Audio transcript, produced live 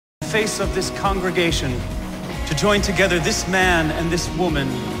face of this congregation to join together this man and this woman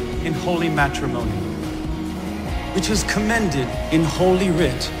in holy matrimony, which is commended in Holy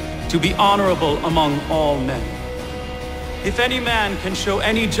Writ to be honorable among all men. If any man can show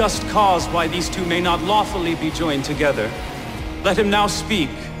any just cause why these two may not lawfully be joined together, let him now speak,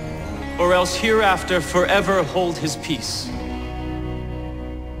 or else hereafter forever hold his peace.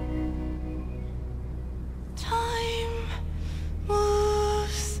 Time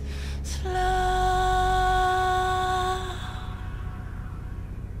moves slow.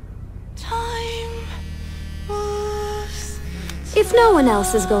 Time moves slow. If no one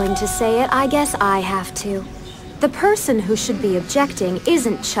else is going to say it, I guess I have to. The person who should be objecting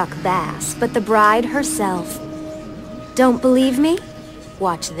isn't Chuck Bass, but the bride herself. Don't believe me?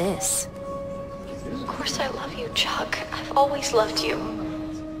 Watch this. Of course I love you, Chuck. I've always loved you.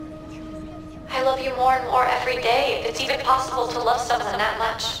 I love you more and more every day, if it's even possible to love someone that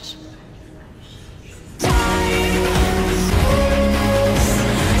much.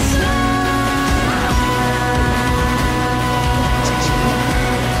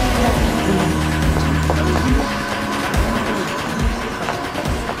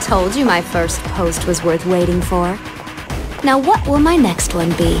 Told you my first post was worth waiting for. Now what will my next one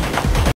be?